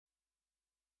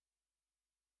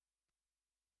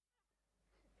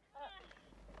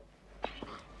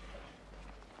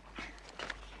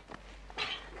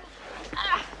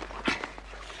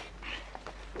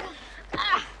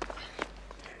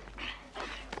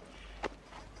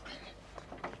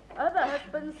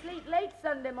and sleep late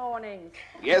Sunday mornings.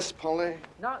 Yes, Polly.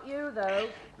 Not you, though.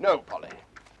 No, Polly.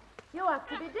 You have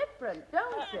to be different,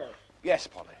 don't you? Yes,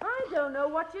 Polly. I don't know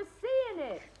what you see in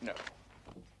it. No.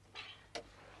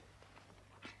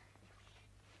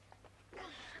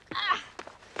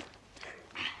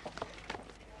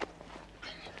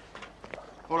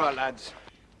 All right, lads.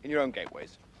 In your own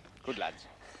gateways. Good lads.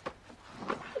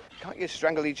 Can't you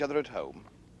strangle each other at home?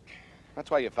 That's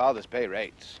why your fathers pay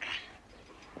rates.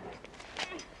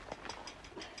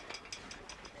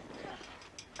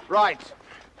 Right.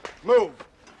 Move.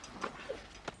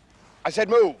 I said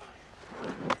move.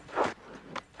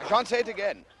 I can't say it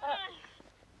again.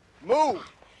 Move.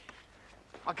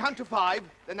 I'll count to 5,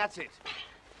 then that's it.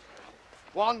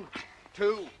 1,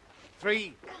 2,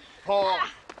 3, 4,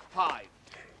 5.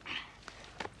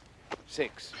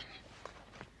 6.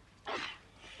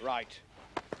 Right.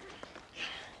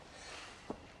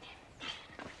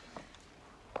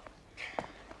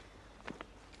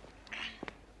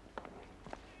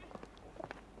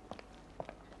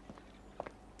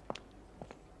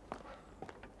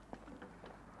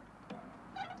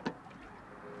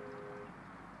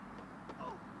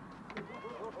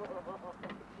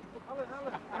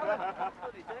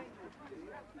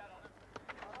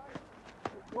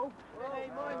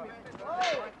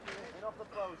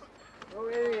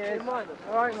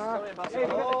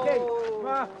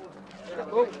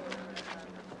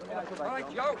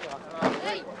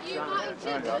 Hey, you Martin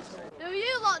Timbers? Who are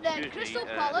you lot then? Crystal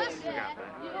Palace? Yeah.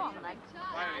 You what, like?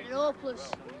 They're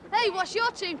hopeless. Hey, what's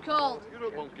your team called? You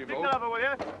don't monkey Can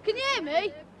you hear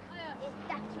me? Yeah,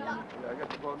 get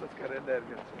the phone. Let's get in there.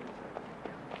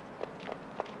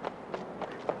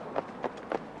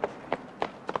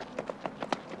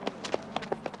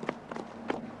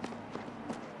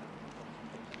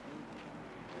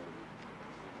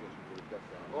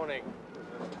 Morning.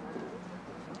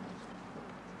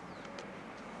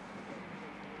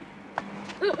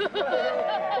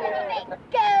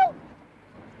 Go!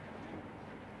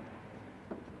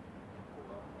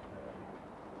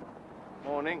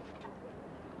 Morning.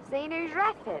 Seen who's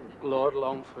reffing? Lord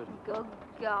Longford. Good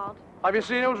God. Have you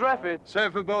seen who's reffing?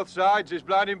 Same for both sides. He's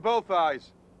blind in both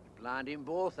eyes. Blind in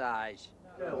both eyes.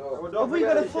 Have we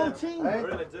got a full team? Hey? A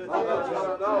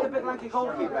bit like a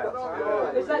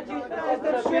goalkeeper. Is that you?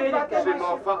 See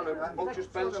more fat than a bunch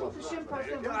of pencils. These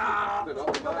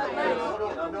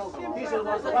are the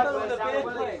ones that with the beard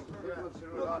playing.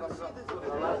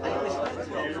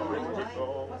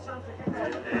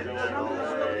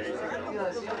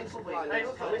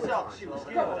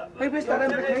 Hey, where's that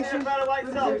implication?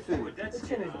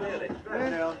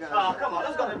 Oh, come on,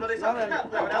 let's go, bloody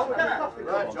socks.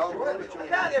 Right, John.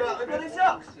 Can't give up the bloody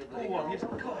socks. Go on, you've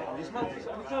got it on his mouth.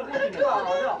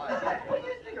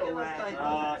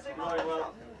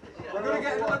 We're going to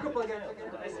get another couple again.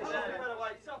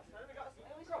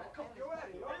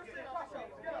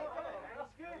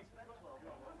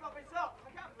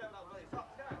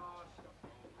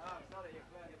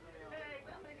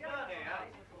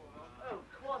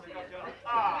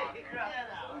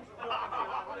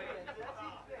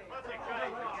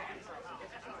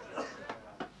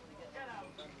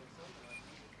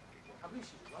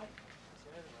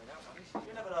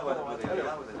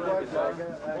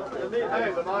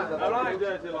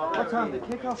 What time did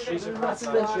kick off? She's a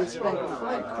spent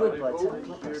 5 quid by 10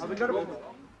 o'clock. Have we got a...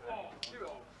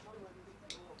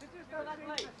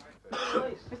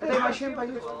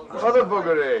 Other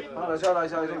buggery. Oh, it's all right,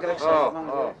 don't get excited.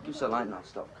 Oh. Give us a light now,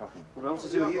 stop coughing. What else to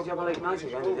do with you? Do you have a late night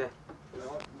again? Yeah.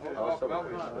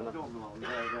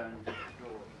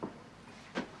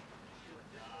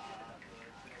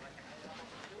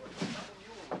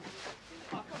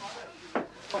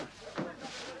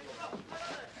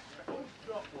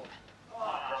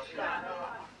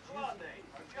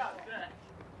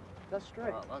 That's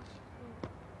straight. Okay.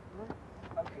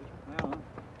 Yeah.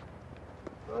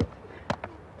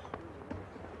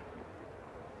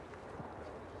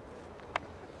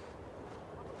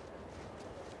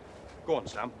 Go on,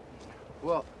 Sam.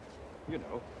 What? You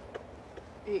know.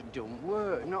 It don't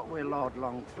work, not with Lord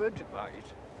Longford. Right.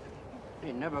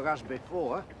 It never has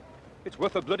before. It's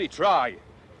worth a bloody try.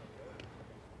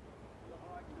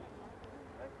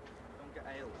 Don't get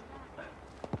ailed.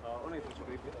 Only if it's a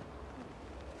bit.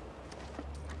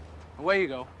 Away you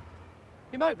go.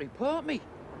 He might report me.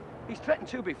 He's threatened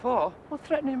to before. Well,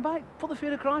 threaten him back. Put the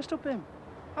fear of Christ up him.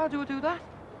 How do I do that?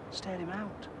 Stare him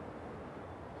out.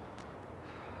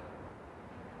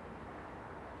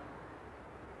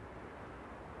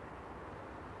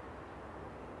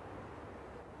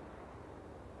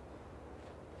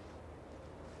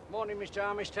 Morning, Mr.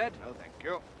 Armistead. No, thank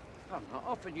you. I've not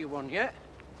offered you one yet.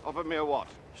 Offered me a what?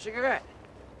 Cigarette.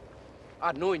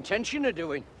 I'd no intention of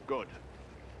doing. Good.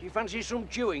 Do you fancy some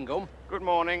chewing gum? Good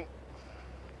morning.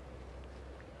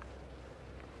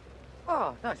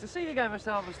 Oh, nice to see you again,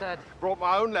 Mr. Armistead. Brought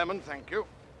my own lemon, thank you.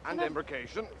 And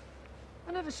imbrication.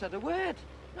 I never said a word.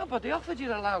 Nobody offered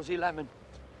you a lousy lemon.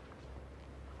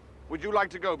 Would you like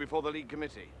to go before the League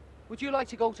Committee? Would you like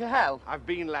to go to hell? I've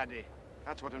been, laddie.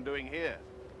 That's what I'm doing here.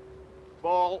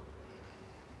 Ball.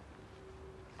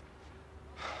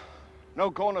 No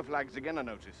corner flags again, I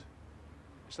notice.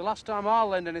 It's the last time I'll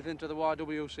lend anything to the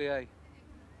YWCA.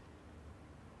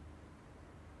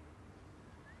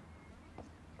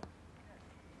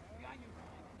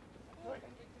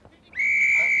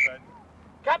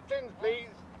 Captains, please.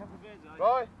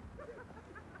 Roy.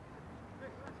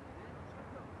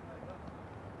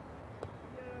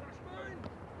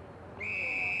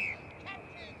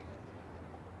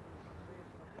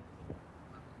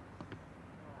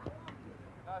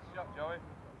 Nice shot, Joey.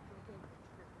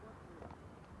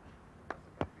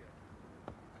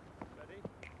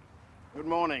 Good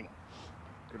morning.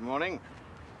 Good morning.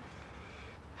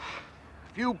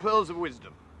 A few pearls of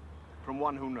wisdom from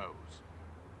one who knows.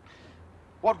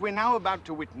 What we're now about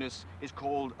to witness is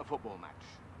called a football match.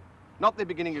 Not the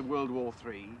beginning of World War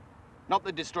III, not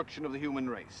the destruction of the human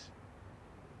race.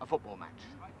 A football match.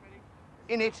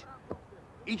 In it,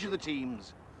 each of the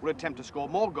teams will attempt to score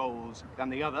more goals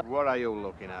than the other. What are you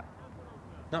looking at?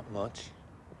 Not much.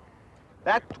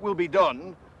 That will be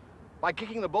done by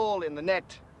kicking the ball in the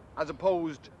net as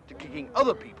opposed to kicking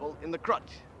other people in the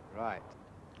crutch. Right.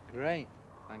 Great.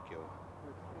 Thank you.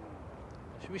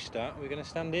 Should we start? We're going to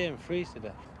stand here and freeze to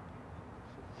death.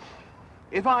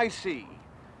 If I see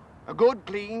a good,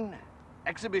 clean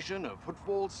exhibition of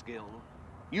football skill,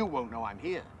 you won't know I'm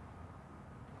here.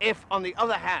 If, on the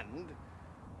other hand,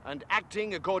 and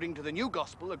acting according to the new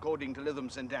gospel, according to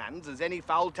Lytham St. Anne's, as any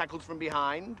foul tackles from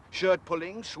behind, shirt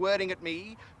pulling, swearing at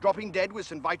me, dropping dead with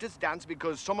St. Vitus dance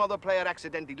because some other player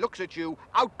accidentally looks at you,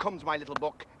 out comes my little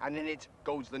book, and in it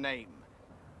goes the name.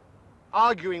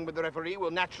 Arguing with the referee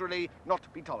will naturally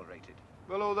not be tolerated.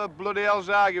 Well, who the bloody hell's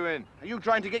arguing? Are you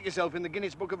trying to get yourself in the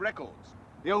Guinness Book of Records?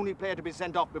 The only player to be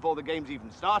sent off before the game's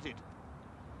even started.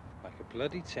 Like a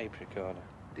bloody tape recorder.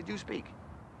 Did you speak?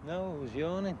 No, I was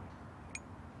yawning.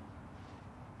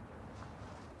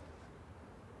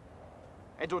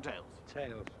 Heads or tails?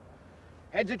 Tails.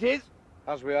 Heads it is.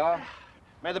 As we are.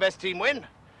 May the best team win.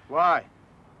 Why?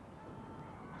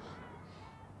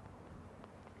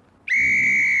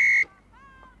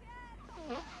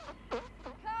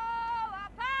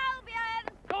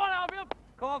 Go on, Albion.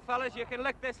 Come on, fellas, you can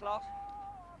lick this lot.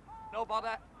 No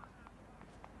bother.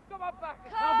 Come on back.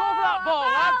 Now go for that ball,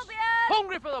 lads.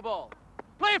 Hungry for the ball.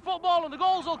 Play football and the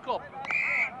goals will come.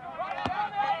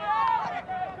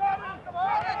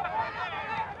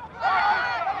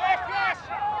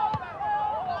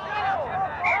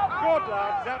 Good,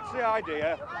 lads. That's the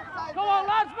idea. Come on,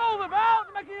 lads, move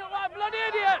about. Making you look like a bloody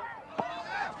idiot.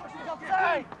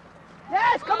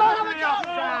 Yes, come on, over the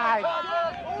offside!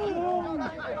 Come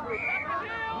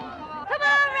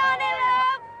on, Ronnie,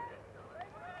 love!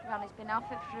 Ronnie's been off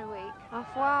it for a week.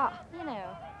 Off what? You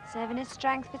know, saving his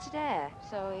strength for today.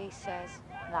 So he says.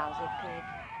 Lousy pig.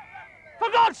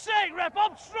 For God's sake, ref,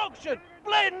 obstruction!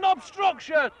 Blatant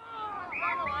obstruction!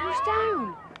 Who's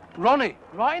down? Ronnie,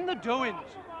 right in the doings.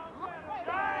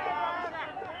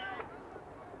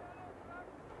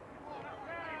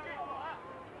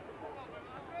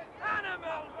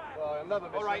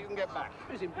 All right, you can get back.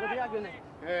 He's in bloody agony.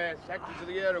 Yes, Actors of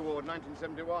the Year Award,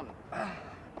 1971.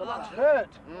 The lad's hurt.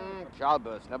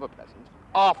 Childbirth's never pleasant.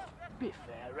 Off. Be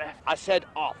fair, ref. I said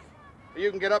off. You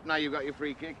can get up now, you've got your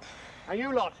free kick. And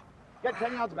you lot, get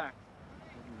 10 yards back.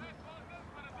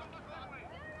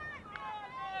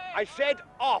 I said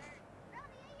off.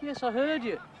 Yes, I heard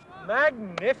you.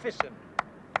 Magnificent.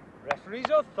 Referee's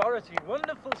authority.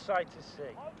 Wonderful sight to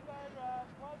see.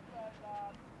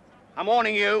 I'm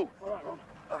warning you.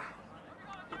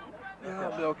 Yeah,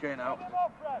 I'll be okay now.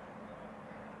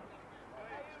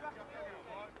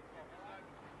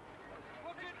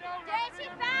 Dirty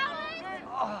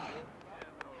fouls!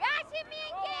 Writing me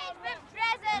engagement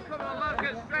present! Come on, lads,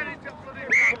 get straight into bloody...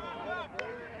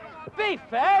 Be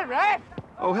fair, ref.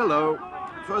 Oh, hello.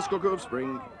 First cooker of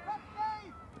spring.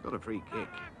 Got a free kick.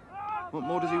 What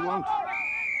more does he want?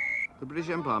 The British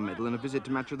Empire medal and a visit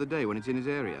to Match of the Day when it's in his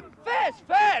area. Fair's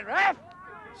fair, ref.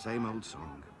 Same old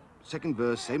song. Second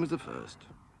verse, same as the first.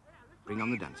 Bring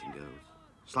on the dancing girls.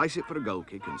 Slice it for a goal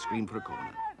kick and scream for a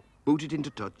corner. Boot it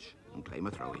into touch and claim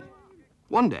a throw-in.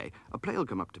 One day, a player will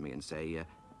come up to me and say,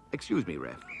 excuse me,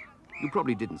 ref. You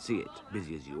probably didn't see it,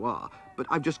 busy as you are, but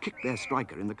I've just kicked their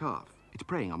striker in the calf. It's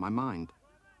preying on my mind.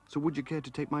 So would you care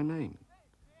to take my name?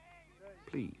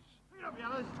 Please.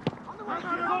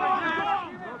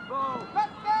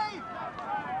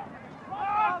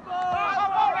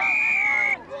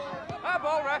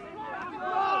 Ball, ref.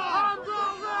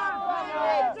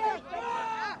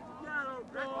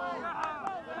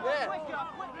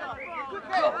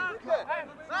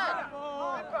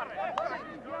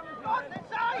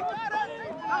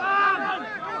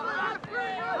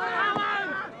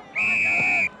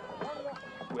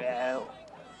 Well,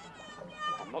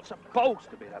 I'm not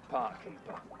supposed to be the park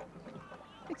keeper.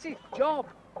 It's his job.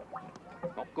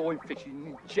 Not going fishing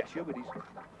in Cheshire with his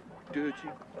dirty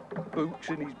boots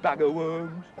and his bag of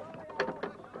worms.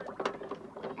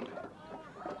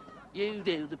 You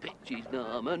do the pitches,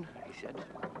 Norman, he said.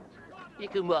 You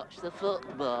can watch the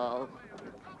football.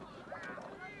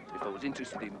 If I was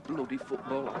interested in bloody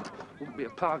football, I wouldn't be a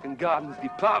Park and Gardens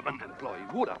department employee,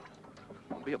 would I?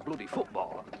 I'd be a bloody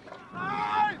footballer.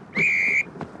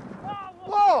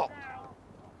 What?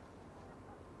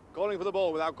 Calling for the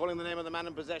ball without calling the name of the man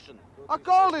in possession. I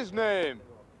called his name.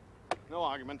 No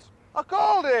arguments. I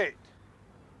called it.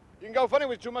 You can go funny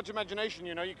with too much imagination,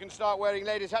 you know. You can start wearing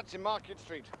ladies' hats in Market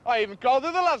Street. I even called the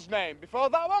other lad's name before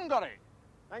that one got it.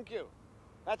 Thank you.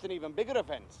 That's an even bigger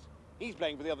offence. He's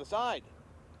playing for the other side.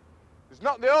 He's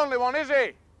not the only one, is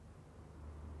he?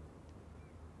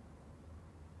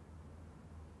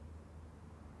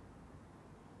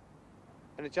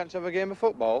 Any chance of a game of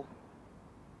football?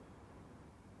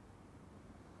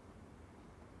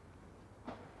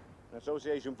 In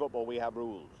association football, we have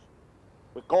rules.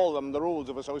 We call them the rules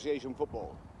of association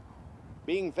football.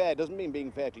 Being fair doesn't mean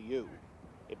being fair to you.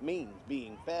 It means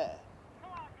being fair.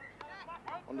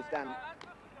 Understand?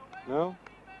 No?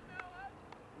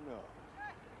 No.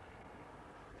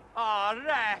 Oh,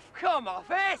 ref, come off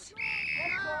it!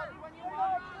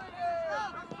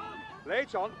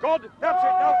 Late on. Good. That's it.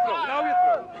 Now through. Now you're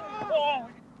through. Oh.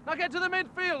 Now get to the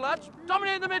midfield, lads.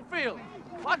 Dominate the midfield.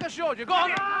 Like I showed you. Go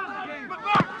on.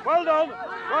 Well done.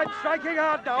 Right, striking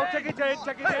hard now. Take it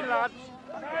in, lads.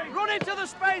 Run into the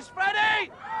space,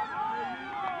 Freddie!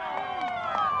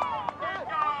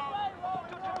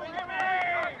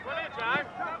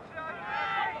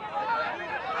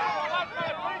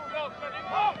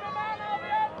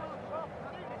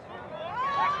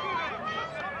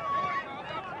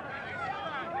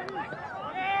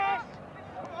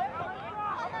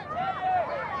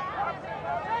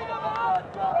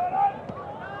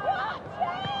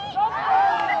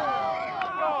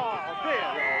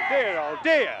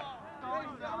 Dear.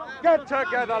 Get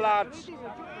together, lads.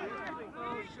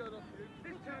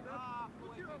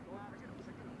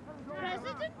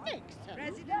 President Nixon?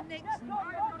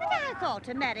 But I thought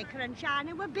America and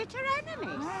China were bitter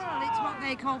enemies. Well, it's what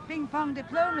they call ping-pong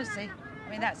diplomacy. I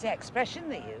mean, that's the expression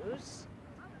they use.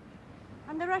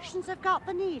 And the Russians have got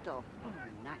the needle? Oh,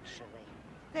 naturally.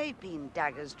 They've been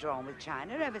daggers drawn with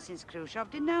China ever since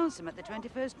Khrushchev denounced them at the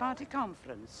 21st Party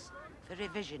Conference for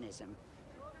revisionism.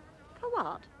 For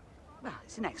what? Well,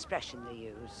 it's an expression they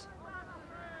use.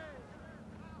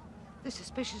 They're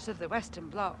suspicious of the Western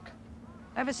Bloc.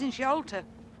 Ever since Yalta.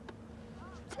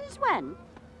 Since when?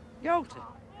 Yalta.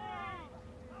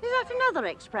 Is that another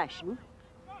expression?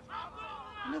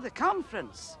 Another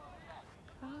conference.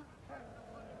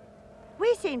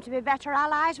 We seem to be better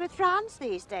allies with France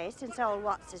these days since old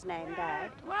what's-his-name died.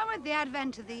 Well, with the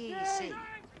advent of the EEC.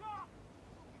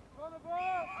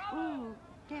 Oh,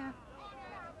 dear.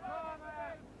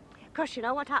 Of course, you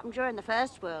know what happened during the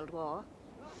First World War?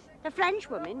 The French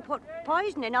women put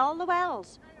poison in all the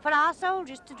wells for our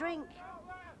soldiers to drink.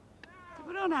 They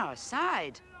were on our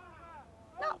side.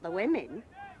 Not the women.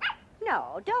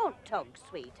 No, don't tug,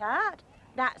 sweetheart.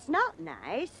 That's not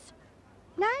nice.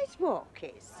 Nice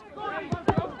walkies.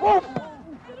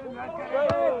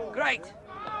 Great.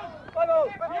 Come on,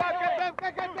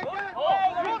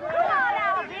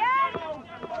 Albion!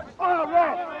 All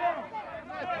right.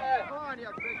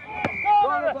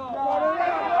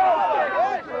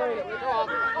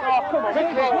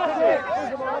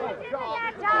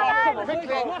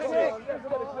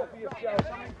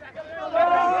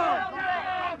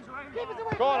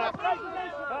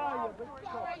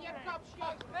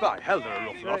 By hell, they're a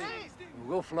rough lot.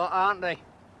 Rough lot, aren't they?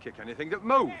 Kick anything that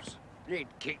moves. They'd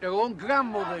kick their own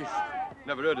grandmothers.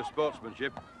 Never heard of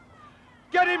sportsmanship.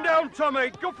 Get him down, Tommy.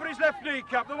 Go for his left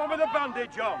kneecap, the one with the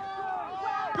bandage on.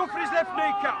 Go for his left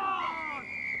kneecap.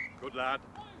 Good lad.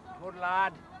 Good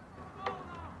lad.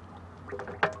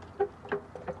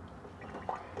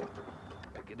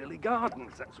 Piccadilly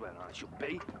Gardens, that's where I should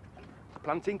be.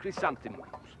 Planting chrysanthemums.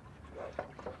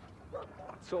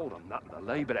 I sold on that at the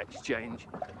Labour Exchange.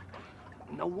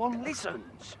 No one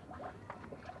listens.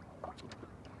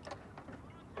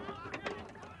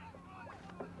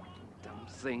 Damn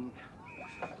thing.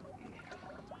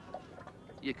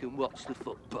 You can watch the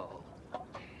football.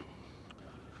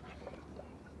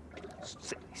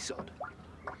 Silly sod.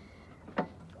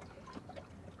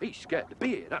 He's scared to be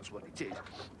here, that's what it is.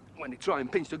 When they try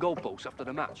and pinch the goalposts after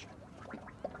the match.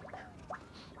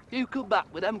 You come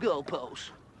back with them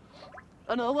goalposts.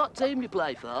 I know what team you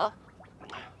play for.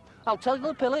 I'll tell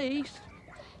the police.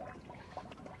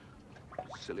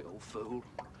 Silly old fool.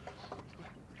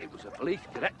 It was a police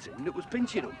cadet team that was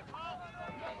pinching them.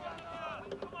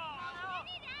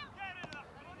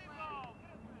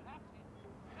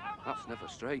 That's never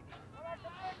straight.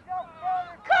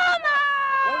 Come on!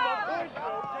 Take it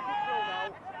through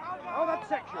now. Oh, that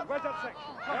section. Where's that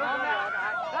section? Come on,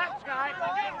 that's right.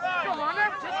 Come on,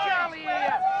 up to Charlie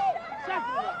here.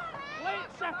 Settle it. Wait,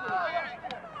 settle it.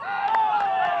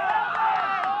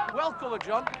 Well covered,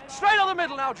 John. Straight on the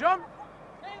middle now, John.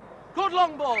 Good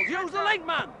long ball. Use the link,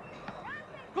 man.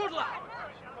 Good lad.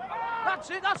 That's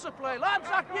it. That's the play, lads.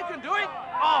 You can do it.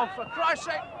 Oh, for Christ's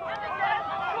sake.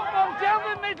 Come on, down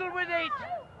the middle with it.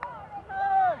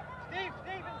 Steve,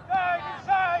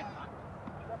 inside.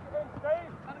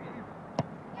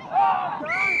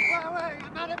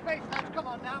 I'm out of pace, lads. Come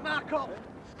on now, mark up.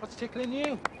 What's tickling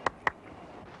you?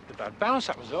 The bad bounce,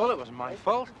 that was all. It wasn't my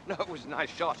fault. No, it was a nice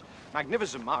shot.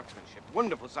 Magnificent marksmanship.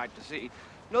 Wonderful sight to see.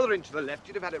 Another inch to the left,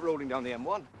 you'd have had it rolling down the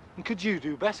M1. And could you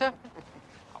do better?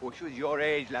 I wish it was your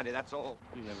age, laddie, that's all.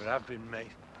 You never have been,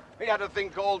 mate. He had a thing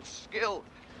called skill.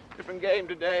 Different game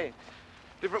today.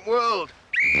 Different world.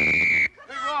 Big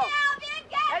Rob.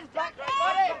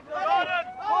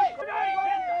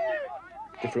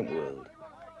 Different world.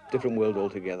 Different world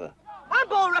altogether.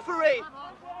 Handball referee!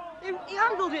 He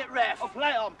handled it, ref. Oh,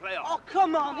 play on, play on. Oh,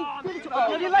 come on. He did it to the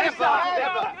bloody leg side.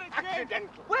 Never.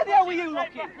 Accidental. Where the hell were you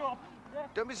looking?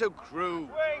 Don't be so cruel.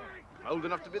 I'm old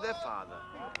enough to be their father.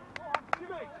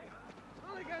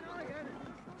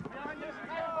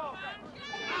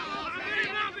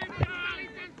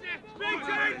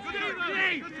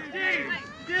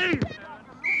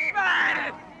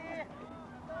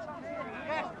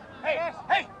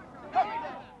 Hey! Come.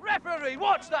 Referee,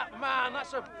 watch that man.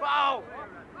 That's a foul.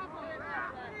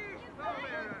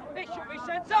 He should be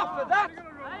sent off for that.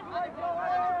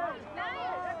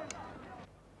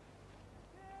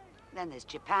 Then there's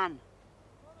Japan.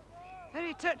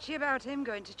 Very touchy about him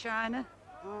going to China.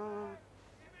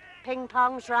 Ping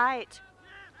Pong's right.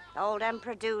 Old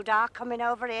Emperor Doodah coming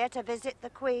over here to visit the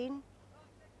Queen.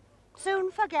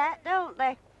 Soon forget, don't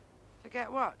they?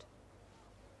 Forget what?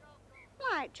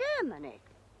 Like Germany.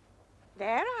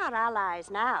 They're our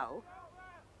allies now.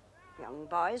 Young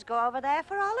boys go over there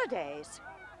for holidays.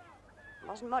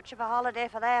 Wasn't much of a holiday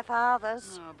for their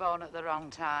fathers. Oh, born at the wrong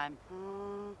time.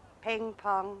 Ping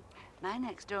Pong. My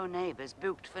next-door neighbour's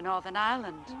booked for Northern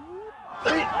Ireland.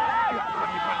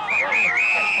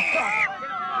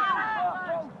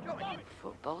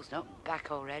 Football's not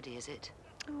back already, is it?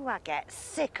 Oh, I get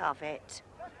sick of it.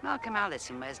 Malcolm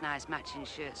Allison wears nice matching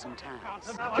shirts sometimes.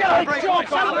 Get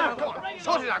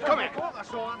sort it out, come here.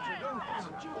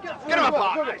 Get them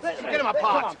apart. Get them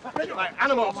apart. Like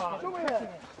animals.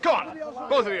 Come on,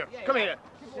 both of you. Come here.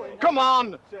 Come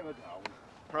on.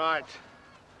 Right.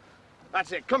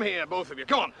 That's it. Come here, both of you.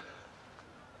 Come on.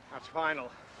 That's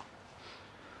final.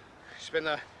 Spend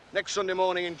the next Sunday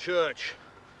morning in church.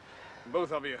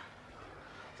 Both of you.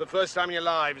 For the first time in your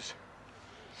lives.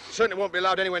 Certainly won't be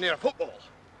allowed anywhere near a football.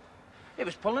 He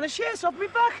was pulling a chase off me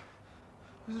back.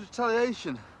 It was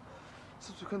retaliation,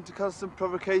 subsequent to constant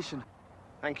provocation.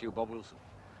 Thank you, Bob Wilson.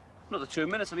 Another 2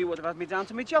 minutes and he would have had me down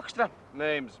to me jockster.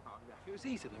 Names. It was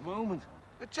easy at the moment.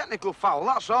 A technical foul,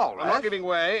 that's all. I'm not giving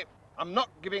way. I'm not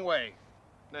giving way.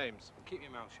 Names. Keep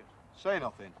your mouth shut. Say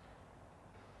nothing.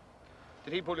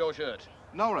 Did he pull your shirt?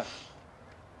 No, ref.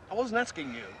 I wasn't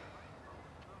asking you.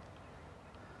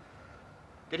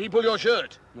 Did he pull your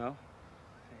shirt? No.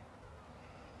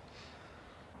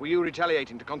 Were you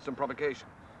retaliating to constant provocation?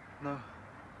 No.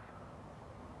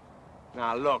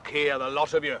 Now, look here, the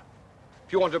lot of you.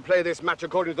 If you want to play this match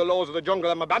according to the laws of the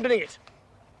jungle, I'm abandoning it.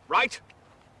 Right?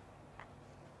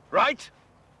 Right?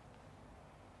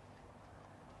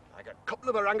 Like a couple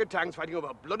of orangutans fighting over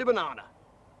a bloody banana.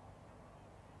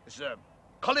 This is a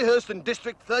Collyhurston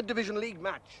District 3rd Division League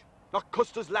match, not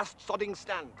Custer's last sodding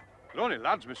stand. They're only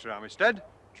lads, Mr. Armistead.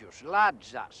 Just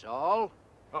lads, that's all.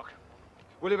 Look,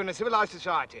 we live in a civilized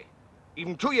society.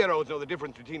 Even 2-year-olds know the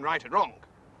difference between right and wrong.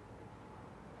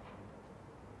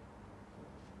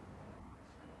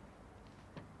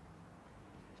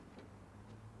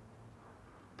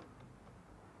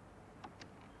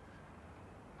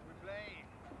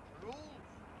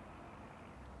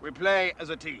 We play as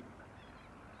a team.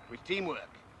 With teamwork.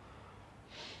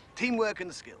 Teamwork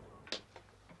and skill.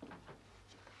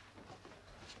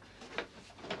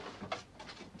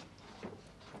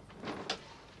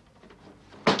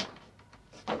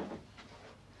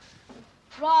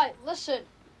 Right, listen.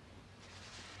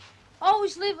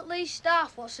 Always leave at least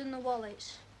half what's in the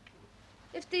wallets.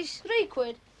 If there's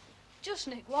 £3, just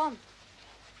nick one.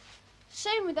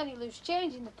 Same with any loose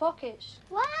change in the pockets.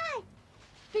 Why?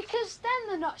 Because then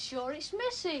they're not sure it's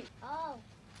missing. Oh.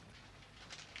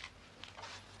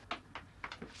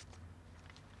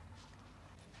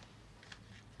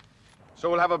 So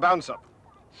we'll have a bounce-up.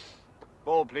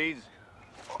 Ball, please.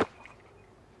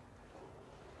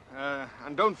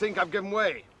 And don't think I've given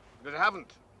way, because I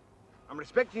haven't. I'm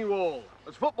respecting you all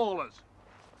as footballers.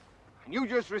 And you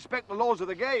just respect the laws of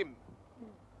the game.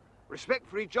 Respect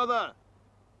for each other.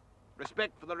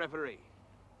 Respect for the referee.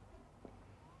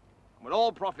 And we'll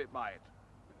all profit by it.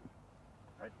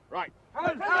 Right.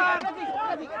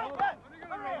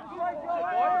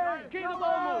 Keep the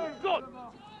ball moving. Good.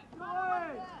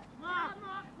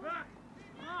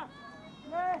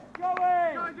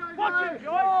 Watch it,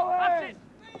 Joy. That's it.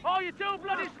 Oh, you're too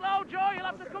bloody slow, Joy. You'll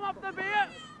have to come off the beer.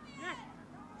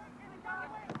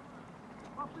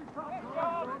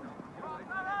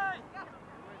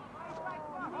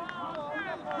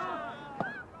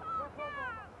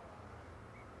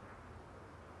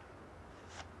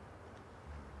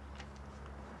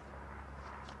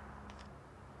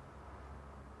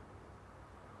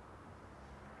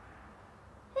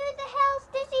 Who the hell's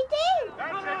does he do?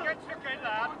 That's it, get stuck in,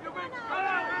 lad.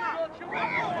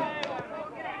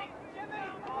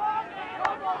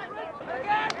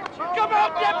 Come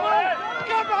on, Dipple!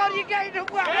 Come on, you're getting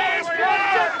away! Yes,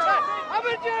 have a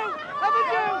do! Have a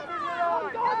do!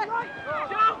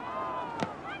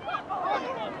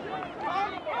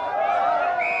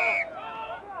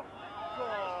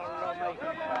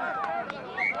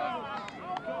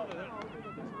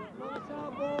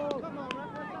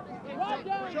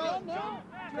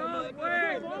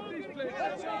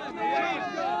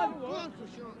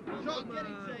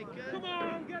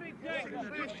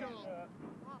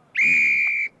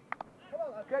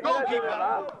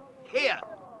 Goalkeeper! Here!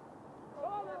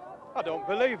 I don't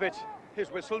believe it.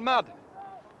 He's whistled mad.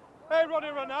 Hey, Ronnie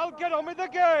Ronald, get on with the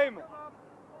game!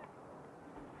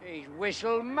 He's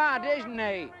whistled mad, isn't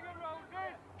he?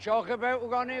 Talk about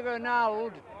Ronnie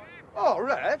Ronald. Oh,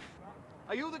 ref?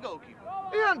 Are you the goalkeeper?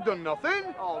 He ain't done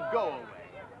nothing. Oh, go away.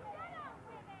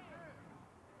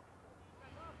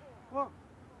 What?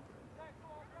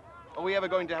 Are we ever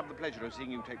going to have the pleasure of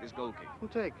seeing you take this goal kick? I'm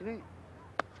taking it.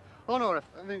 Oh no, if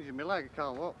I've injured my leg, I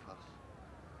can't walk fast.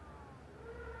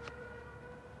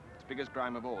 It's the biggest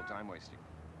crime of all, time wasting.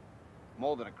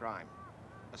 More than a crime,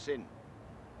 a sin.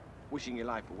 Wishing your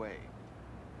life away.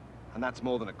 And that's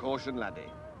more than a caution,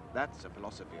 laddie. That's a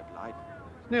philosophy of life.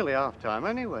 It's nearly half-time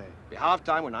anyway. Be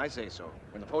half-time when I say so,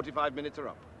 when the 45 minutes are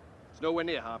up. It's nowhere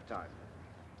near half-time.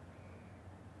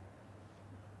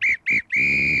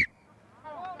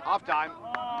 Half-time.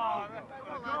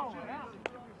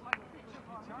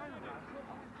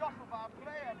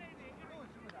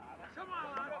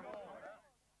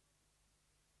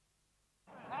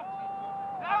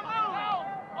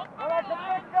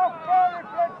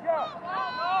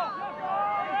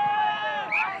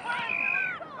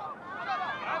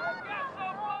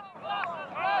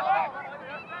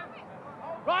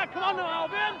 Right, come on now,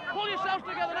 Albion. Pull yourselves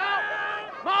together now.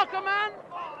 Mark a man.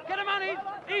 Get a man.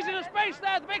 He's in a space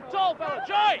there, the big tall fella.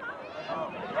 Joy!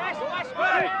 Yes,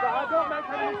 Don't make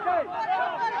any mistakes.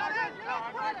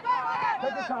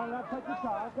 Take your time, lad. Take your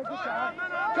time. Take your time.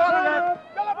 Go on,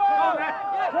 lad.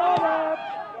 Go on,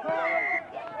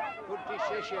 Good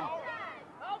decision.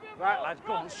 Right, lads,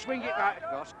 go on, swing it right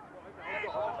across.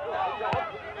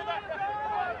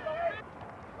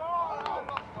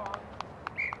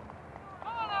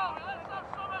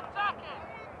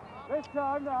 This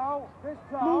time now. This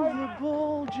time. Move the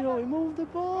ball, Joey. Move the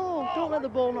ball. Don't let the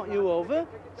ball knock you over.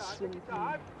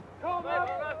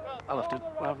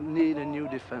 I'll need a new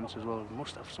defence as well. We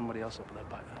must have somebody else up their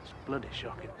back. That's bloody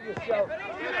shocking.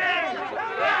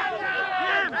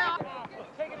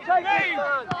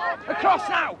 Across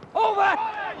now! Over!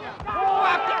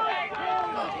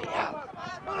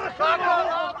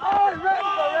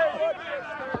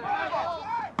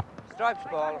 Stripes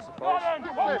ball, I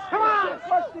suppose. Come on!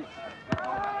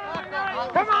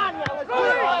 Come on,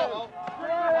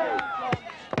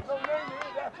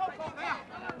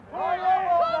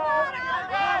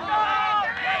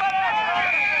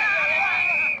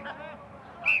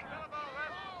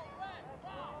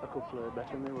 I could could play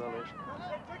better than Willis.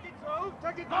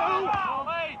 Take it through!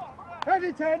 Head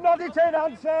it in, nod it in,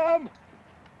 handsome!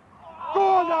 Go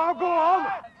on now, go on!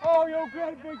 Oh, you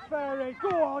great big fairy!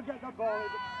 Go on, get the ball!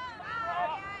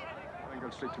 I think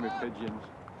I'll stick to my pigeons.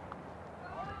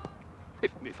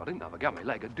 If I didn't have a gammy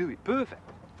leg, I'd do it perfect.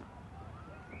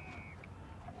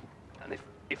 And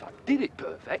if I did it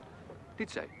perfect, they'd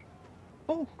say,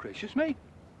 oh, gracious me,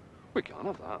 we can't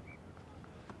have that.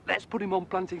 Let's put him on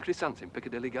planting chrysanthemum in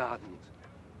Piccadilly Gardens.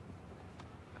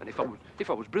 And if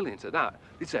I was brilliant at that,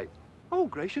 they'd say, oh,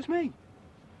 gracious me,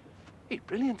 he's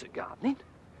brilliant at gardening.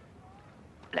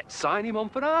 Let's sign him on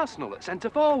for Arsenal at centre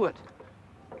forward.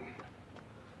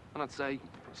 And I'd say,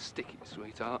 stick it,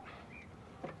 sweetheart.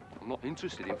 I'm not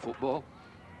interested in football.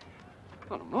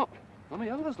 Well, I'm not. None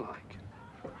of others like.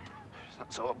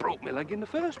 That's how I broke my leg in the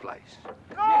first place.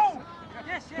 Go! Yes,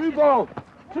 yes, Through ball!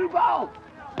 Through ball!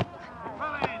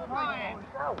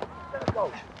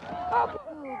 Oh,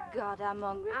 God, I'm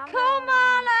hungry. Come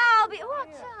on, Albion. What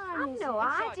time is it? I've no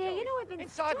idea. You know we've been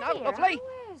inside now, here. lovely.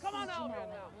 Come on, Albion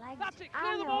now. That's it.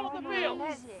 Clear the ball on the field.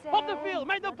 Up the field.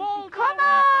 Make the ball. Come on.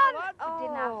 I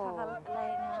didn't have a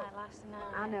late night last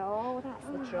night. I know. That's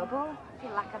the trouble. I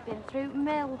feel like I've been through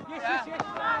mill. Yes, yes, yes.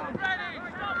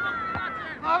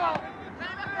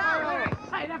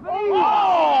 Ready.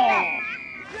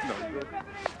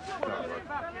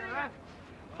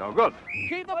 No good.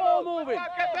 Keep the ball moving.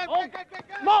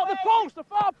 Mark the post, the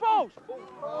far post.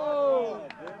 Oh.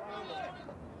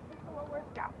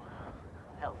 Damn.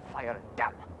 Hellfire and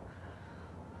damn.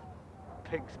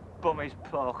 Pig's bum is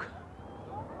pork.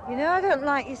 You know I don't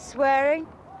like you swearing.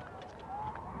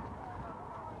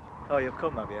 Oh, you've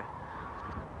come, have you?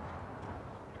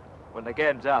 When the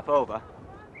game's half over.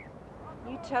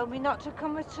 You told me not to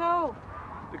come at all.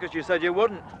 Because you said you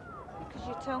wouldn't. Because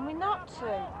you told me not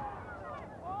to.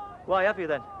 Why have you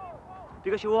then?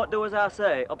 Because you won't do as I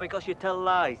say, or because you tell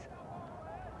lies?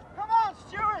 Come on,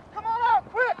 Stuart! Come on out,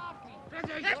 quick!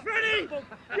 Get ready!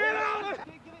 Get out!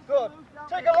 Good.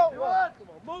 Take a long one.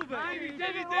 Move it.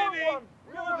 Davy. Move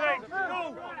it.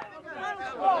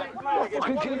 Go.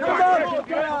 Fucking kill him. Come on,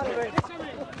 get out of it.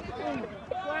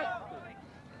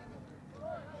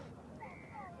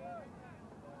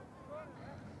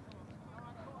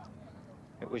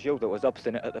 It was you that was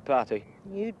obstinate at the party.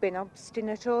 You'd been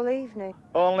obstinate all evening.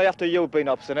 Only after you'd been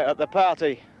obstinate at the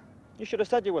party. You should have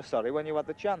said you were sorry when you had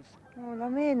the chance. Well,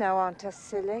 I'm here now, aren't I,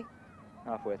 silly?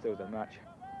 Halfway through the match.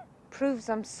 Proves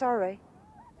I'm sorry.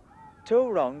 2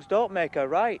 wrongs don't make a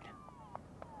right.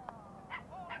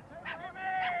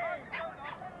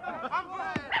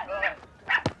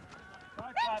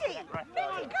 Minty, come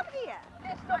here.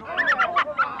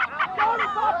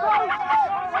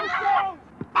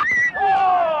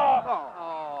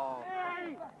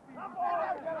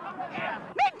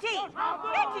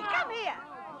 Minty, come here.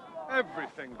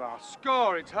 Everything, bar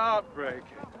score, it's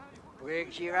heartbreaking.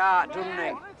 Breaks your heart, doesn't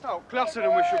it? Outclassing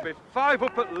and we should be 5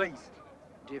 up at least.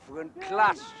 Different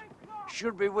class.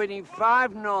 Should be winning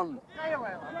 5-0.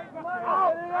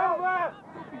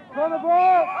 Run the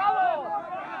ball!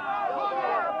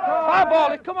 Fire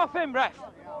ball, it come off him, ref.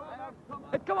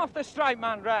 It come off the strike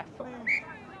man, ref.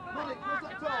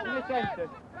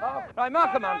 Right,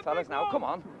 mark a man, fellas, now, come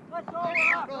on.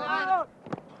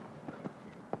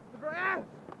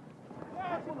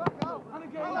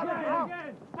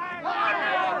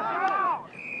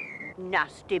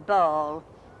 Nasty ball.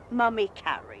 Mummy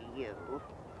carry you.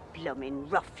 Bloomin'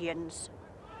 ruffians.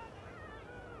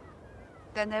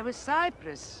 Then there was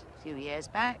Cyprus, a few years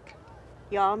back.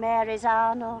 Your Mary's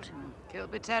Arnold.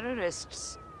 Killed by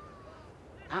terrorists.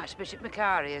 Archbishop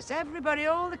Macarius, everybody,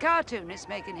 all the cartoonists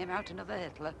making him out another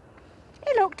Hitler.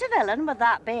 He looked a villain with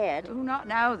that beard. Oh, not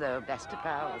now, though, best of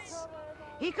pals.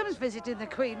 He comes visiting the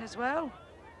Queen as well.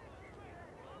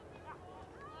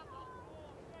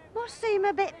 Must seem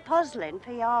a bit puzzling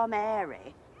for your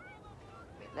Mary.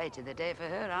 Bit late in the day for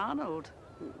her, Arnold.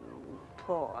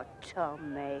 Poor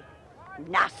Tommy.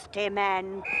 Nasty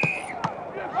men.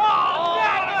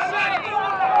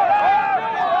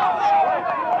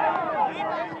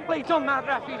 Please don't mad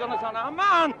ref, he's on us on our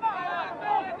man!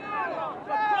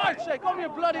 For Christ's sake, open your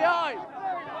bloody eyes!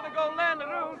 I'm gonna go land the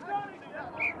room.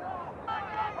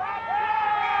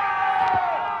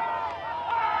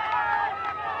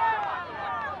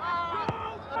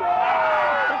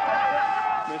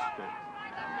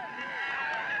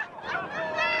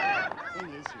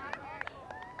 Thing is,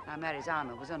 now Mary's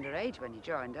Arnold was underage when he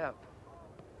joined up.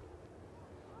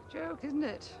 Joke, isn't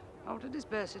it? Altered his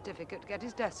birth certificate to get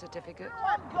his death certificate.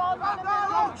 Go,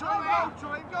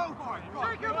 Troy, go!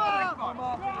 Take him on! Come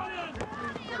on!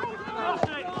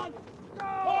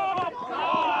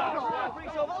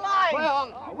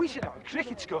 We should have a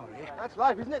cricket score here. That's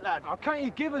life, isn't it, lad? Oh, can't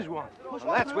you give us one? Well,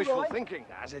 that's wishful thinking.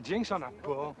 There's a jinx on that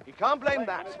ball. You can't blame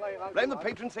that. Blame the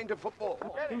patron saint of football.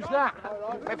 Who's that?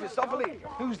 Mephistopheles.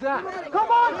 Who's that? Come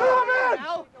on, come in!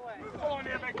 Go on,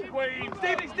 you big queen.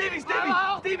 Stevie!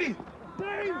 Stevie!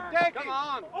 Take Come it.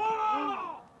 on!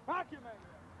 Oh! Back you, mate.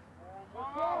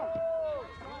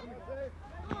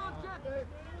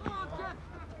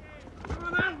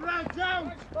 Come on, lads,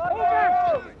 out!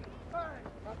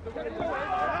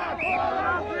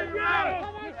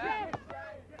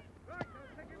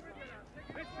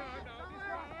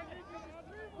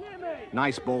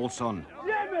 Nice ball, son.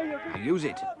 Now use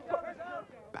it.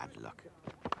 Bad luck.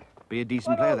 Be a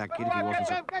decent player, that kid, if he wasn't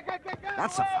so...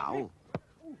 That's a foul.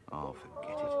 Oh,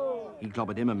 forget it. He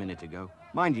clobbered him a minute ago.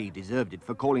 Mind you, he deserved it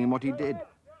for calling him what he did.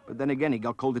 But then again, he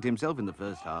got called it himself in the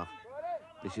first half.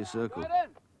 Vicious circle.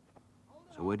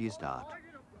 So where do you start?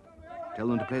 Tell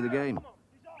them to play the game.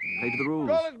 Play to the rules.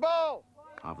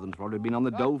 Half of them's probably been on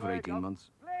the dole for 18 months.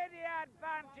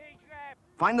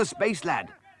 Find the space,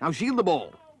 lad. Now shield the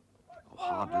ball. Oh,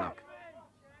 hard luck.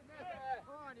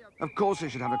 Of course I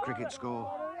should have a cricket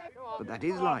score. But that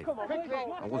is life.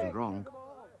 I wasn't wrong.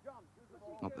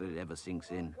 Not that it ever sinks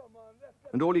in.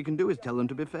 And all you can do is tell them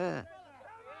to be fair.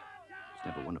 It's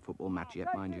never won a football match yet,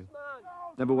 mind you.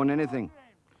 Never won anything.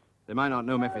 They might not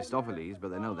know Mephistopheles,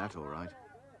 but they know that all right.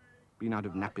 Been out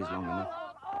of nappies long enough.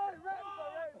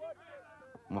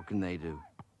 What can they do?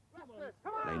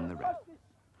 Blame the ref.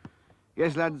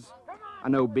 Yes, lads, I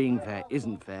know being fair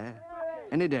isn't fair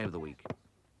any day of the week.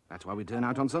 That's why we turn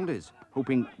out on Sundays,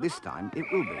 hoping this time it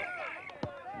will be.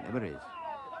 It never is.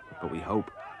 But we hope.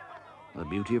 The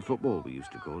beauty of football, we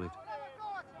used to call it.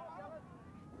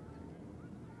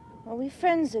 Are we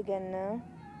friends again now?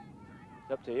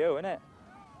 It's up to you, innit?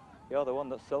 You're the one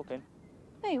that's sulking.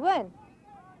 Hey, when?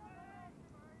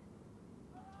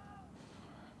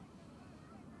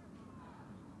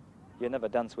 You never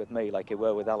dance with me like you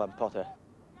were with Alan Potter.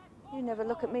 You never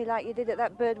look at me like you did at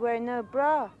that bird wearing no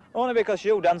bra. Only because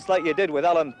you danced like you did with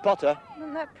Alan Potter.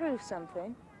 Doesn't that prove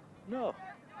something? No.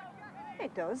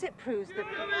 It does. It proves that...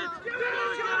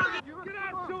 Get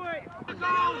out to it!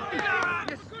 Go!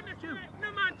 Yes!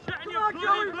 No man shutting your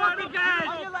bloody blood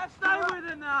again! Let's stay with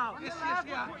it now! Yes,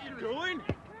 yeah. What are you doing?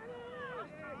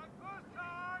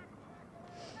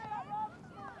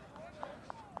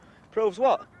 Proves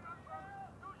what?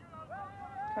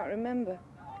 Can't remember.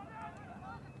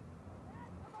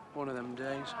 One of them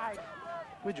days.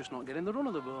 We're just not getting the run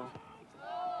of the ball.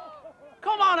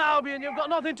 Come on, Albion, you've got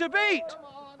nothing to beat!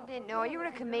 I didn't know you were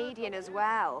a comedian as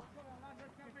well.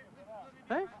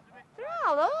 Hey? They're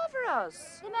all over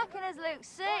us. They're making us look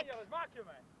sick.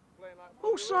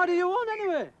 Whose side are you on,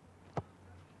 anyway?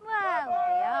 Well,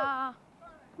 they are.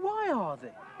 Why are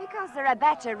they? Because they're a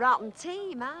better rotten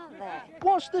team, aren't they?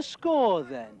 What's the score,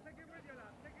 then?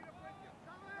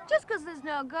 Just because there's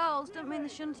no goals don't mean there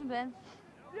shouldn't have been.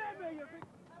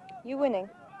 You winning?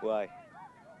 Why?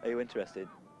 Are you interested?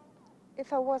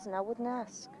 If I wasn't, I wouldn't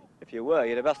ask. If you were,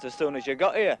 you'd have asked as soon as you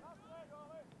got here.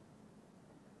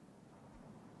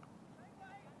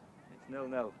 It's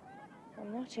 0-0.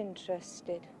 I'm not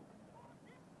interested.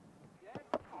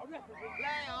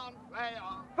 Play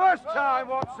on. First time,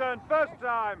 Watson, first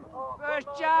time. First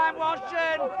time,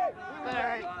 Watson.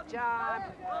 First time.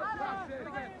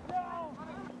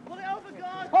 Pull it over,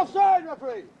 guys! Offside,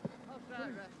 referee.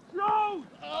 No!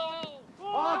 Oh,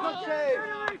 good save.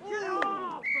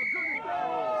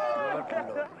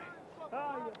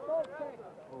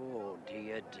 Oh,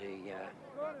 dear, dear.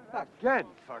 Again,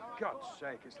 for God's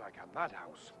sake, it's like a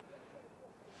madhouse.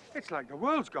 It's like the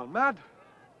world's gone mad.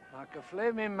 Like a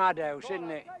flaming madhouse, isn't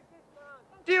it?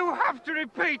 Do you have to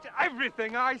repeat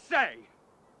everything I say?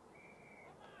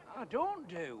 I don't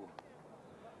do.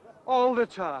 All the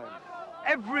time.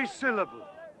 Every syllable.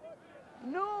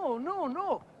 No, no,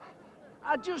 no.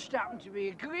 I just happen to be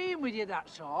agreeing with you,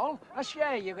 that's all. I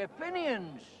share your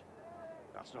opinions.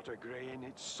 That's not agreeing,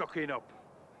 it's sucking up.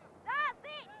 That's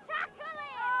it! Tackle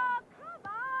it! Oh, come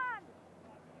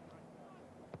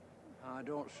on! I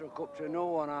don't suck up to no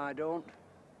one, I don't.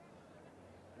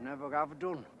 Never have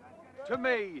done. To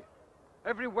me,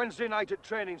 every Wednesday night at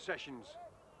training sessions,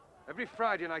 every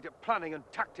Friday night at planning and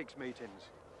tactics meetings,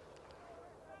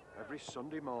 every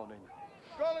Sunday morning.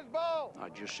 Ball! I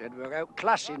just said we're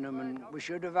outclassing them and we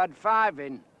should have had 5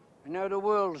 in. You know, the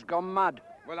world's gone mad.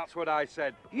 Well, that's what I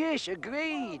said. Yes,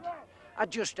 agreed. I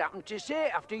just happened to say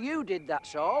it after you did,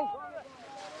 that's all.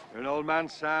 You're an old man,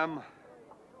 Sam.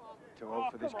 Too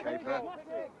old for this caper.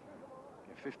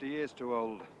 You're 50 years too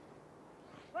old.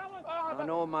 I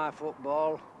know my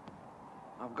football.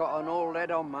 I've got an old head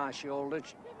on my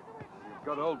shoulders. You've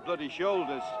Got old bloody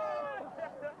shoulders.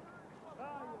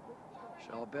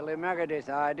 Saw Billy Meredith,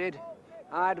 I did.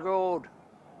 I'd road.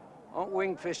 On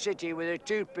wing for City with a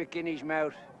toothpick in his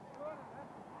mouth.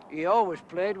 He always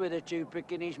played with a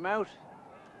toothpick in his mouth.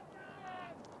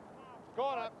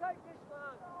 Corner.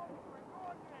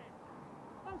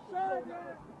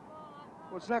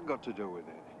 What's that got to do with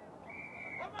it?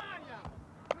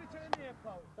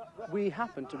 We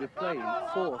happen to be playing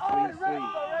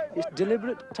 4-3-3. It's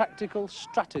deliberate tactical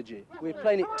strategy. We're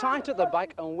playing it tight at the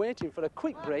back and waiting for a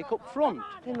quick break up front.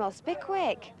 They must be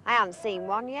quick. I haven't seen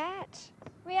one yet.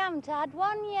 We haven't had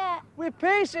one yet. We're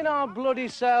pacing our bloody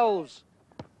selves.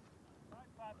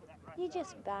 You're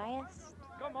just biased.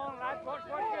 Come on, lads, watch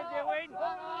what you're doing.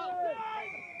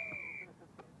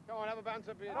 Come on, have a bounce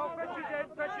up here. Oh, press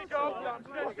it up.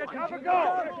 Have a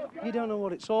go. You don't know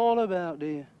what it's all about, do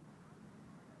you?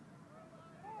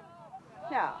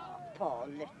 No, poor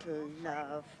little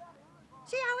love.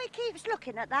 See how he keeps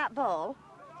looking at that ball?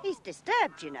 He's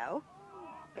disturbed, you know.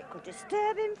 It could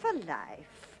disturb him for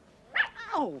life.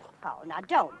 Oh, now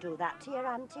don't do that to your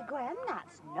Auntie Gwen.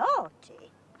 That's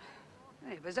naughty.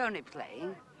 He was only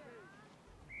playing.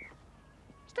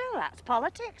 Still, that's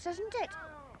politics, isn't it?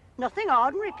 Nothing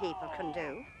ordinary people can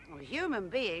do. Well, human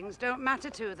beings don't matter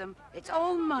to them. It's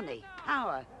all money,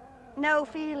 power. No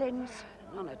feelings.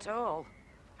 None at all.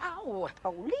 Ow!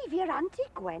 Oh, leave your Auntie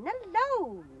Gwen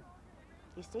alone.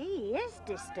 You see, he is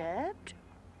disturbed.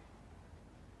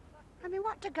 I mean,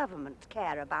 what do governments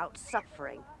care about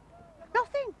suffering?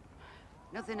 Nothing.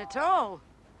 Nothing at all.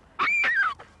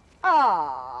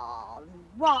 Oh,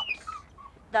 what's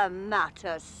the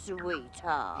matter,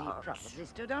 sweetheart? He probably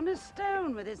stood on a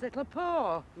stone with his little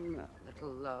paw. Oh,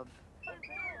 little love.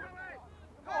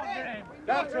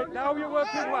 That's it, now you're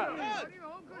working well.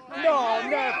 No,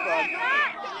 never.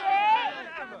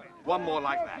 One more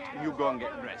like that, and you go and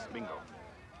get dressed. Bingo.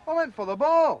 I went for the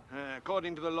ball.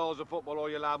 According to the laws of football, all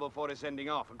you're liable for is sending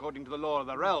off. According to the law of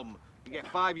the realm, you get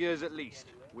 5 years at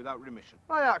least, without remission.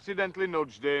 I accidentally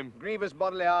nudged him. Grievous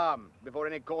bodily harm before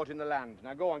any court in the land.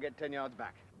 Now go on, get 10 yards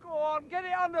back. Go on, get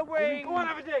it on the wing. Go on,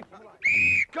 have a dig.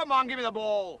 Come on, give me the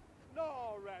ball.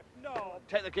 No, ref, no.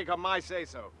 Take the kick on my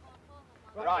say-so.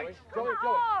 Right. Joey.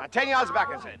 Now 10 yards back,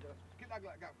 I said. Get that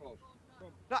gap close.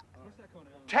 No,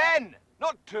 10,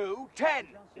 not 2, 10.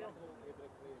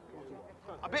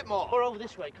 A bit more. Or over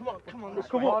this way. Come on, this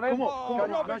Come way.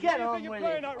 on. Get on with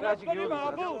it.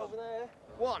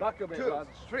 1, 2,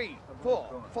 3,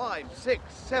 4, 5,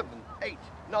 6, 7, 8,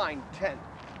 9, 10.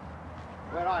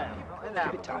 Where I am.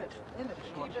 Keep it tight.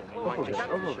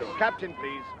 Captain,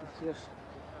 please. Yes.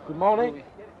 Good morning.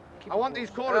 I want these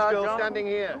chorus girls standing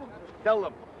here. Tell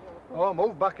them. Oh,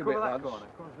 move back a bit, lads.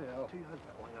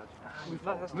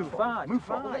 Move fine.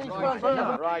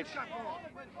 Right.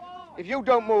 If you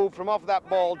don't move from off that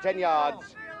ball 10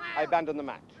 yards, I abandon the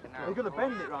match. You're going to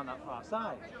bend it round that far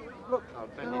side. Look,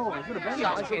 you're going to bend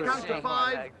it. If you count to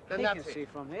 5, then that's it. See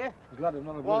from here. I'm glad I'm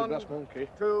not a 1, brass monkey.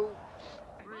 2,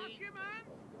 3,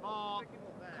 4,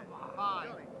 5.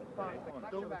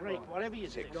 Don't break, whatever you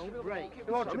say, don't break.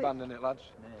 You won't abandon it,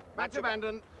 lads. Match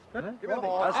abandoned. Huh? Give me the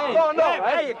ball.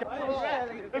 Hey,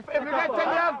 If we get 10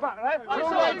 yards back, right?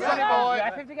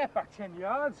 If you get back 10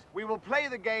 yards. We will play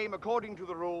the game according to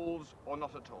the rules or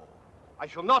not at all. I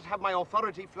shall not have my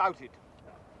authority flouted.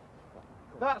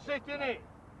 That's it, innit?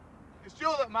 It's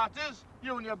you that matters,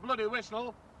 you and your bloody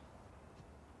whistle.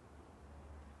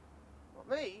 What,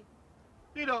 me?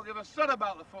 You don't give a son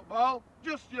about the football,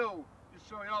 just you. You're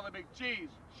showing all the big cheese,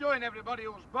 showing everybody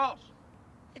who's boss.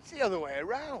 It's the other way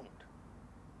around.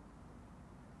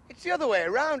 It's the other way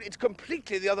around. It's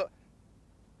completely the other...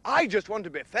 I just want to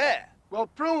be fair. Well,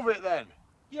 prove it then.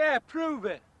 Yeah, prove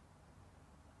it.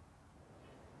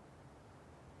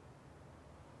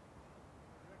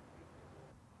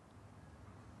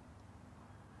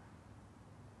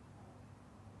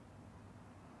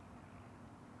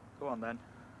 Go on then.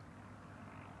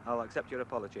 I'll accept your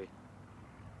apology.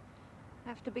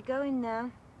 Have to be going now.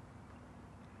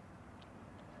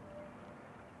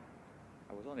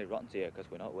 I was only rotten to you because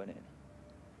we're not winning.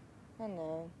 I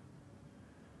know.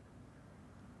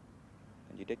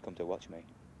 And you did come to watch me.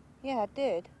 Yeah, I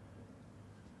did.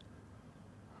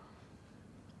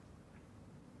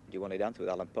 You wanted to dance with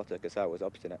Alan Potter because I was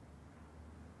obstinate.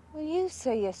 Well, you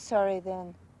say you're sorry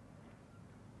then.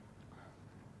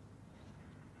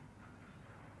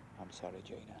 I'm sorry,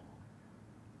 Gina.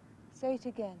 Say it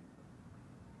again.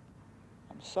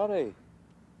 I'm sorry.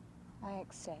 I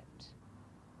accept.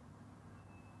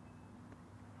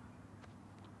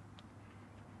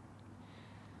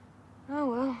 Oh,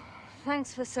 well,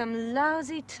 thanks for some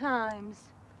lousy times.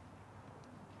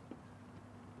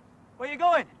 Where you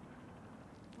going?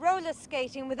 Roller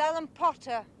skating with Alan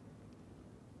Potter.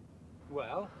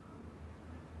 Well?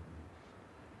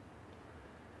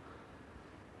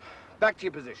 Back to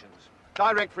your positions.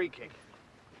 Direct free kick.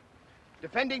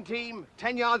 Defending team,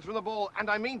 10 yards from the ball, and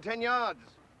I mean 10 yards.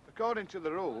 According to the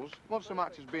rules, once the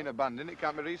match has been abandoned, it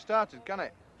can't be restarted, can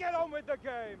it? Get on with the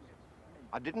game!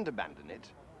 I didn't abandon it.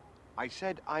 I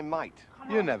said I might.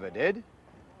 You never did.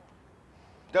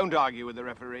 Don't argue with the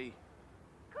referee.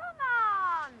 Come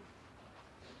on!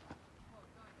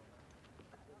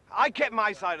 I kept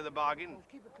my side of the bargain.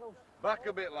 Back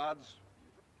a bit, lads.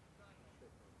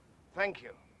 Thank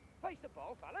you. Face the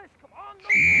ball, fellas. Come on.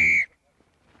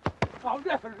 Oh,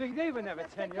 referee, they were never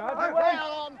 10 yards Hey, away.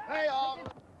 Hey on!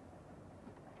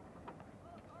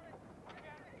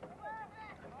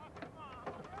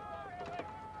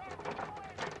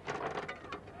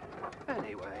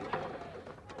 Anyway,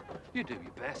 you do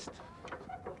your best.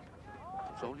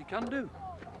 That's all you can do.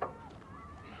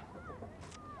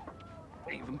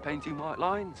 Even painting white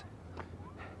lines.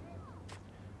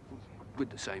 With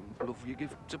the same love you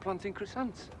give to planting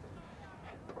chrysanthemums.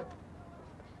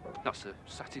 That's a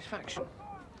satisfaction.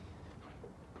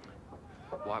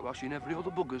 Whitewashing every other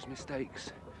bugger's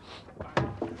mistakes.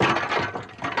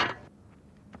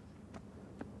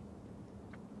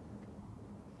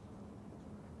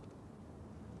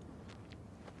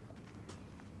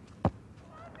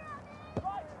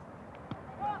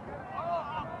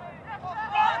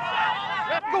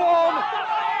 Go on!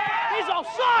 He's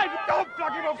offside! Don't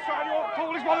flag him offside, you won't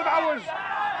call, he's one of ours!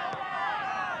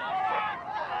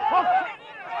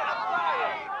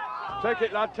 Take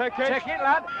it, lad, take it. Take it,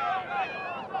 lad.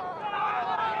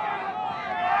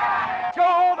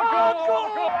 Go, go!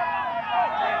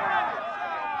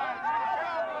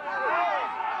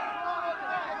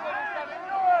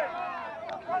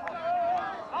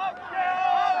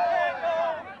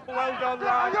 Well done,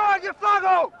 lad. You're on your flag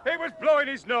out! He was blowing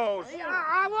his nose.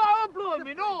 I'm blowing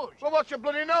my nose. Well, what's your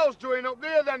bloody nose doing up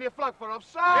there then? You flag for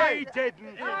offside. He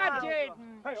didn't. I didn't.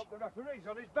 Hey, up the referee's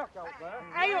on his back out there.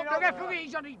 Hey, up the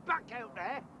referee's on his back out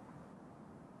there.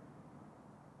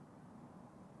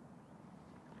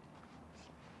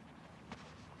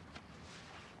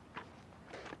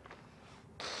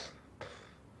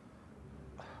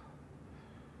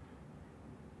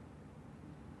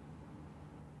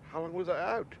 How long was that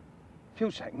out? Few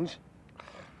seconds.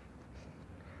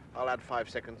 I'll add 5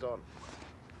 seconds on.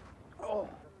 Oh.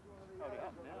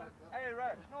 Hey,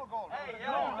 Red, no goal. Hey,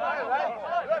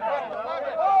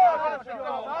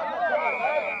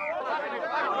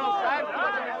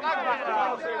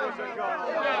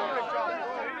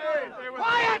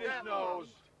 Quiet! It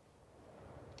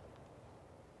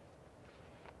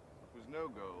was no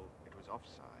goal. It was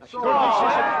offside. It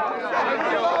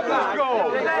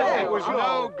was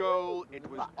no goal. It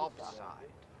was offside.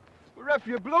 Ref,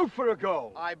 you blew for a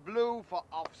goal. I blew for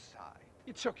offside.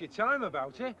 You took your time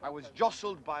about it. I was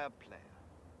jostled by a player.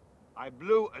 I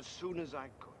blew as soon as I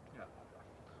could. Yeah.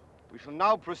 We shall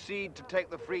now proceed to take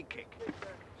the free kick.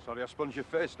 Sorry, I sponged your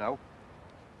face now.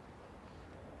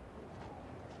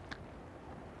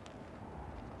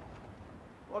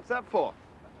 What's that for?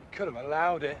 Could have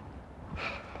allowed it.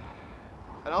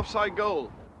 An offside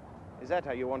goal. Is that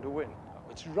how you want to win?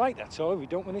 It's right, that's all. If we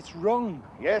don't win, it's wrong.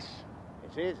 Yes,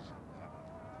 it is.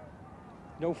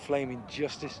 No flaming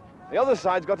justice. The other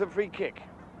side's got a free kick.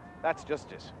 That's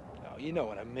justice. Oh, you know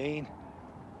what I mean.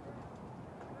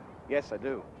 Yes, I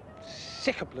do.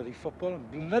 Sick of bloody football. I'm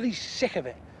bloody sick of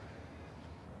it.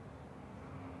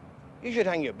 You should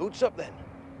hang your boots up then.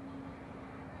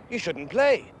 You shouldn't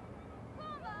play.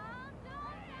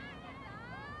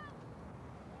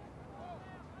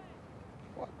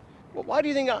 Well, why do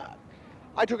you think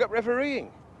I took up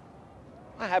refereeing?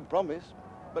 I had promised,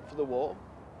 but for the war.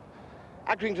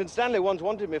 Accrington Stanley once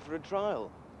wanted me for a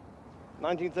trial.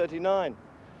 1939.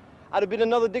 I'd have been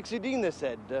another Dixie Dean, they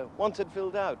said, once it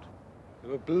filled out. They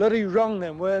were bloody wrong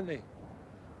then, weren't they?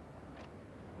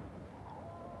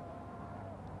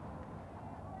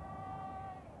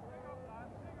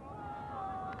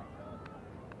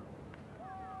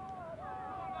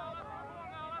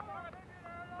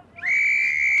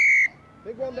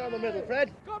 Big one down the middle,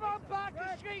 Fred. Come on, back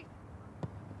the street.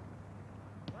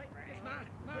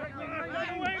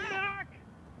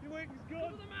 Your wing's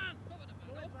good.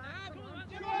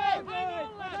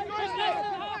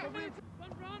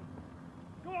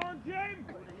 Go on, Jim.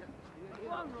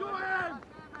 Go ahead.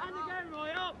 And again,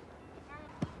 Roy, up.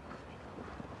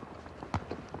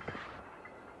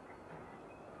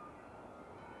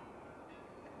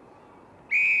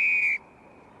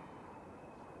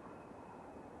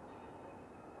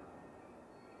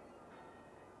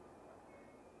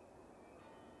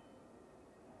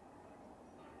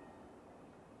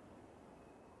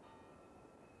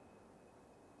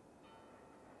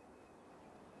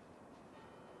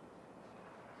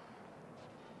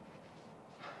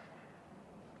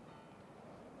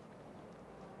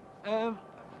 Hey?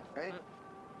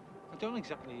 I don't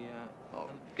exactly, Oh,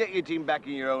 get your team back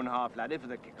in your own half, laddie, for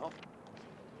the kick-off.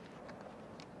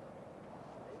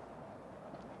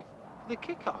 The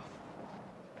kick-off?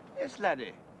 Yes,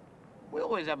 laddie. We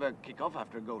always have a kick-off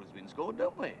after a goal has been scored,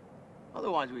 don't we?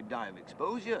 Otherwise we'd die of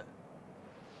exposure.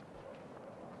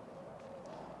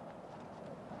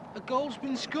 A goal's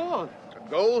been scored? A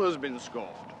goal has been scored.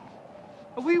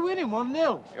 Are we winning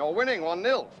 1-0? You're winning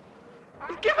 1-0.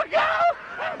 Give a go!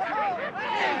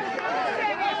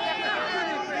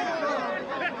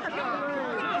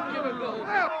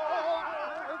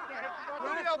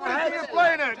 How are you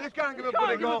playing it? You can't give a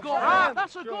bloody goal.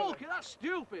 That's a goal, kid. That's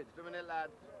stupid. Just a minute, lad.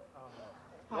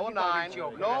 Law 9,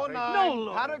 Law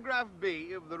 9, paragraph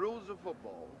B of the Rules of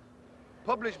Football,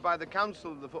 published by the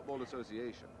Council of the Football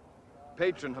Association,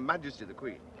 patron Her Majesty the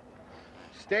Queen,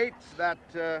 states that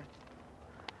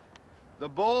the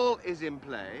ball is in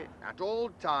play at all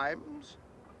times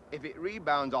if it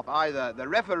rebounds off either the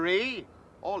referee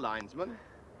or linesman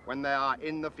when they are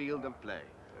in the field of play.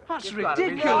 That's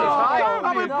ridiculous.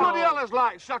 I mean, bloody hell is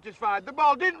like satisfied. The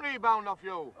ball didn't rebound off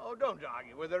you. Oh, don't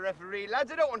argue with the referee, lads.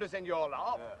 I don't want to send you all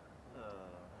off.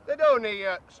 They'd only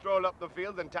stroll up the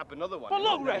field and tap another one. But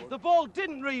look, ref, the ball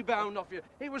didn't rebound off you.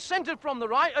 It was centred from the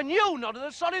right, and you nodded the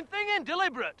sodding thing in,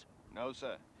 deliberate. No,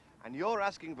 sir. And you're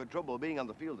asking for trouble being on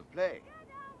the field of play.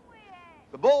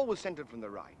 The ball was centred from the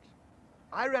right.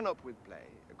 I ran up with play,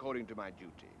 according to my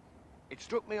duty. It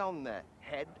struck me on the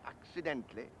head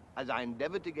accidentally as I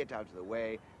endeavoured to get out of the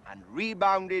way and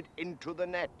rebounded into the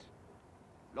net.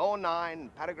 Law 9,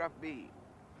 paragraph B.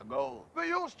 A goal. But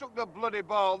you struck the bloody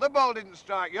ball. The ball didn't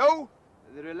strike you.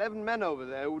 There are 11 men over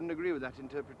there who wouldn't agree with that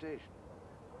interpretation.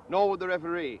 Nor would the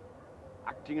referee,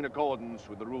 acting in accordance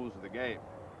with the rules of the game.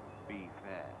 Be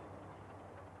fair.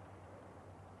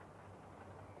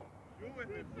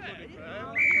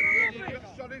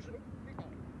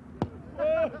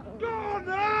 Go on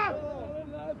now!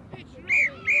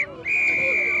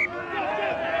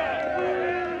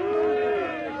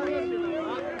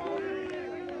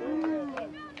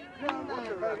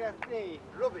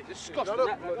 Rubbish. Disgusting.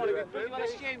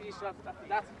 Let's change yourself after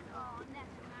that.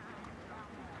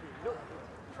 Look,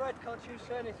 Fred, can't you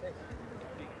say anything?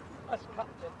 That's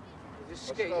captain. He's a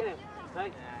skate, isn't it?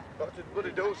 Hey? Captain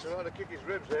bloody Dawson had to kick his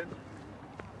ribs in.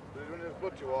 He's running his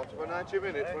blood to water for 90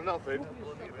 minutes for nothing.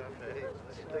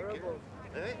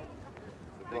 Eh?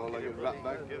 The ball-legged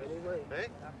ratbag. Eh?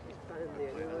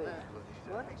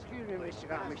 Excuse me, Mr.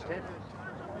 Armistead.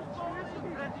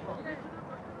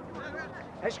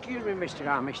 Excuse me, Mr.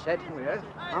 Armistead. Yes?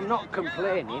 I'm not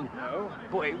complaining. No.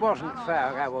 But it wasn't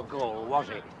fair our goal, was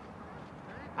it?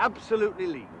 Absolutely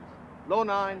legal. Law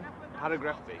 9,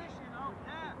 paragraph B.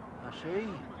 I see.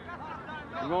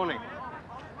 Good morning.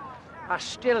 I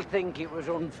still think it was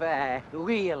unfair,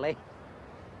 really.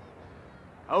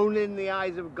 Only in the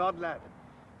eyes of God, lad.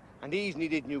 And he's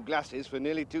needed new glasses for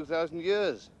nearly 2,000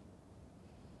 years.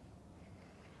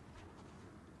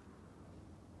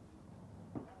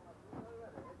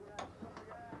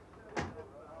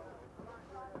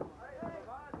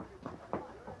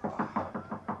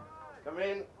 Come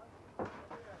in.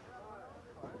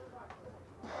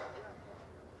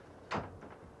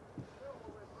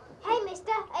 Hey,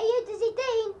 mister, are you Dizzy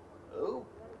Dean? Who?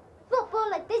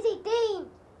 Footballer Dizzy Dean.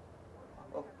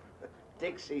 Oh,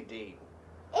 Dixie Dean.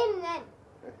 Him then,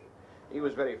 He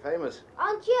was very famous.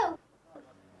 aren't you?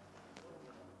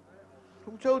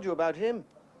 Who told you about him?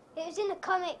 It was in a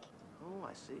comic. Oh,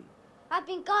 I see. I've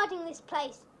been guarding this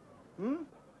place. Hmm?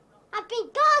 I've been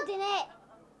guarding it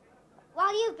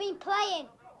while you've been playing.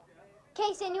 In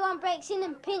case anyone breaks in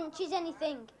and pinches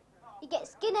anything. You get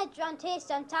skinheads round here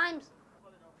sometimes.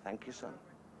 Thank you, son.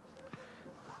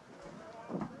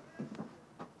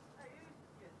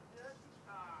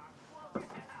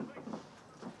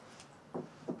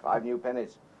 Five new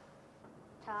pennies.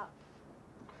 Top.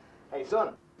 Hey,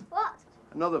 son. What?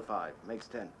 Another 5 makes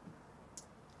 10.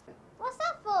 What's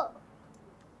that for?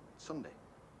 Sunday.